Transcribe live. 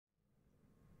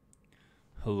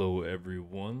Hello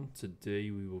everyone,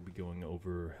 today we will be going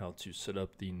over how to set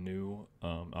up the new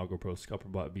AlgoPro Scalper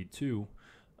Bot V2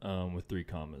 with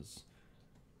 3Commas.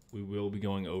 We will be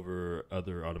going over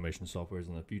other automation softwares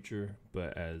in the future,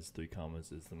 but as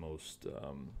 3Commas is the most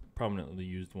prominently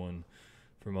used one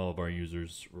from all of our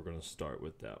users, we're going to start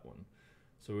with that one.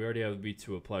 So we already have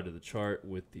V2 applied to the chart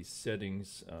with the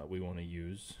settings we want to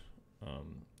use.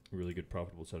 Really good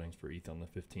profitable settings for ETH on the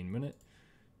 15-minute.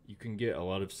 You can get a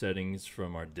lot of settings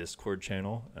from our Discord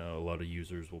channel. A lot of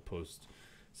users will post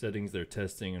settings they're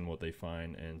testing and what they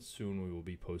find, and soon we will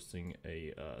be posting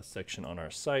a section on our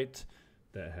site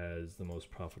that has the most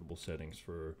profitable settings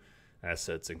for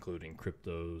assets, including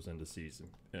cryptos, indices,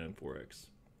 and Forex.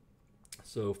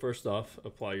 So first off,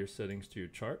 apply your settings to your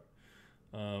chart.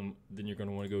 Then you're going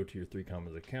to want to go to your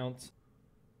 3Commas account.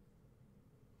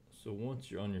 So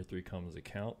once you're on your 3Commas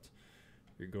account,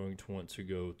 you're going to want to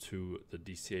go to the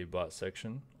DCA bot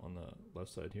section on the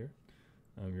left side here.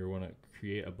 You're going to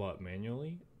create a bot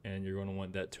manually, and you're going to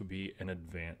want that to be an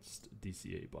advanced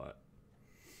DCA bot.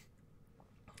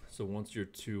 So once you're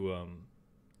to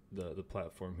the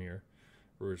platform here,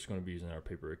 we're just going to be using our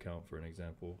paper account for an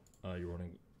example. You're going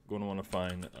to want to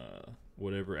find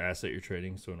whatever asset you're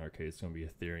trading. So in our case, it's going to be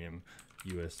Ethereum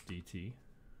USDT.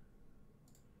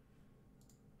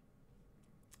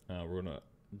 We're going to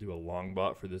do a long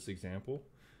bot for this example.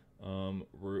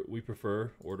 We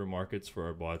prefer order markets for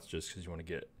our bots just because you want to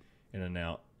get in and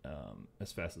out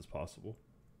as fast as possible.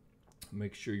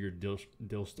 Make sure your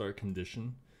deal start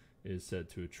condition is set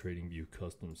to a TradingView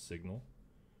custom signal.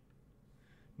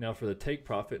 Now for the take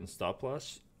profit and stop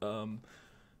loss,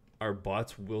 our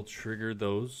bots will trigger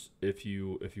those if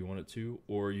you want it to,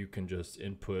 or you can just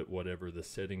input whatever the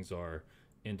settings are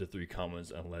into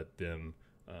 3Commas and let them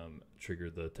trigger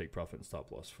the take profit and stop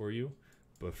loss for you.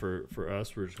 But for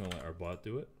us, we're just going to let our bot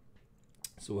do it.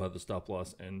 So we'll have the stop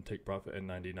loss and take profit at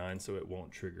 99, so it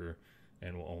won't trigger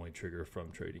and will only trigger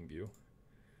from TradingView.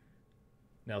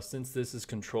 Now, since this is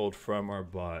controlled from our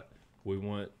bot, we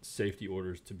want safety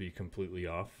orders to be completely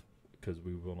off because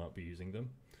we will not be using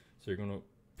them. So you're going to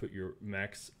put your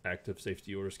max active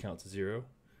safety orders count to 0.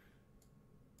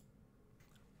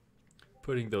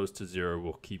 Putting those to 0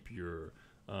 will keep your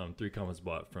 3Commas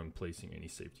bot from placing any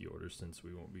safety orders, since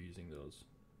we won't be using those.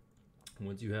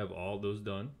 Once you have all those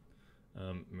done,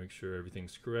 make sure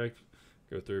everything's correct.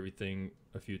 Go through everything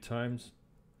a few times.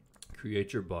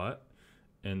 Create your bot,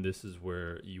 and this is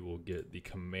where you will get the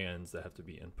commands that have to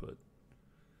be input.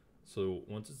 So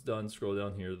once it's done, scroll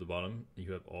down here to the bottom.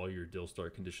 You have all your deal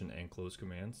start condition and close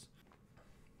commands.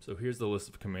 So here's the list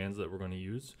of commands that we're going to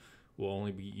use. We'll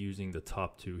only be using the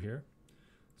top 2 here.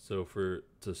 So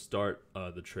to start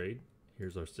the trade,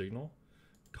 here's our signal.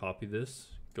 Copy this,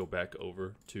 go back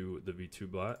over to the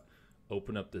V2 bot,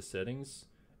 open up the settings,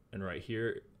 and right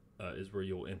here is where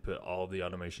you'll input all of the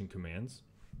automation commands.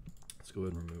 Let's go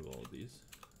ahead and remove all of these.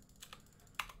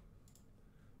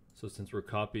 So since we're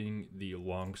copying the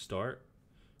long start,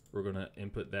 we're going to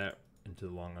input that into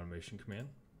the long automation command.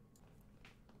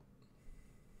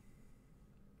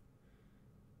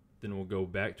 Then we'll go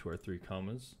back to our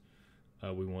 3Commas.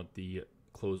 We want the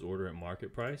close order at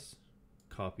market price.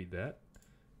 Copy that,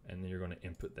 and then you're going to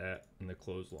input that in the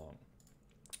close long.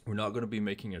 We're not going to be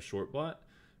making a short bot,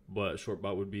 but short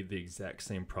bot would be the exact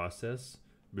same process,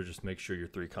 but just make sure your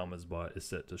 3Commas bot is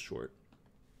set to short.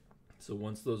 So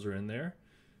once those are in there,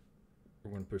 we're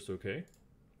going to push OK.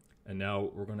 And now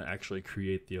we're going to actually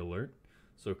create the alert.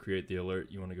 So create the alert,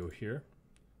 you want to go here,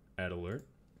 add alert.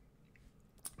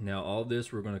 Now all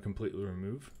this we're going to completely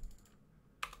remove.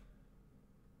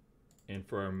 And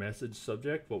for our message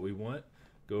subject, what we want,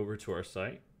 go over to our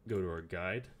site, go to our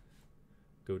guide,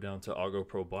 go down to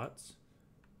AlgoPro Bots,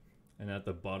 and at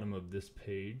the bottom of this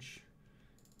page,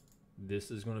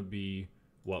 this is going to be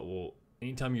what will,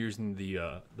 anytime you're using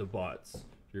the bots,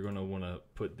 you're going to want to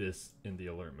put this in the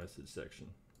alert message section.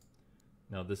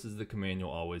 Now this is the command you'll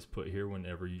always put here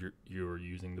whenever you're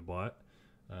using the bot,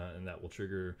 and that will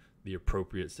trigger the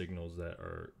appropriate signals that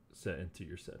are set into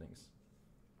your settings.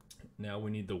 Now we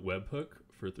need the webhook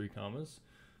for 3Commas.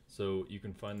 So you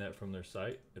can find that from their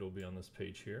site. It'll be on this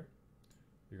page here.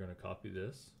 You're going to copy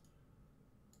this,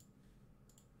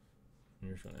 and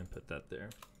you're just going to input that there.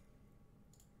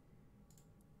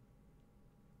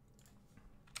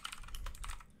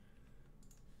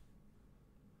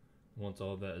 Once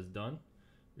all of that is done,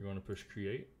 you're going to push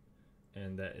create,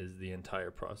 and that is the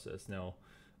entire process. Now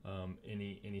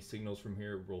any signals from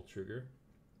here will trigger,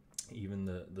 even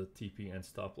the TP and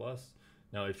stop loss.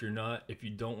 Now if you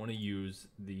don't want to use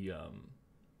the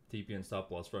TP and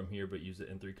stop loss from here but use it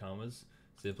in 3Commas,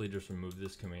 simply just remove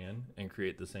this command and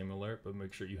create the same alert, but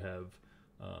make sure you have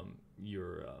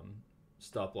your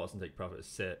stop loss and take profit is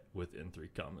set within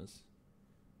 3Commas.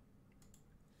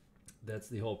 That's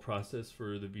the whole process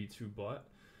for the V2 bot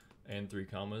and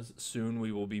 3Commas. Soon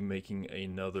we will be making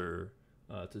another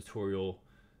tutorial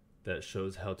that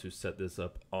shows how to set this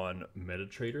up on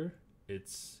MetaTrader.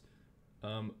 It's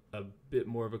a bit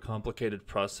more of a complicated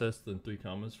process than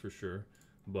 3Commas for sure,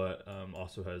 but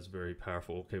also has very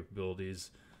powerful capabilities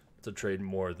to trade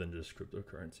more than just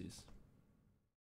cryptocurrencies.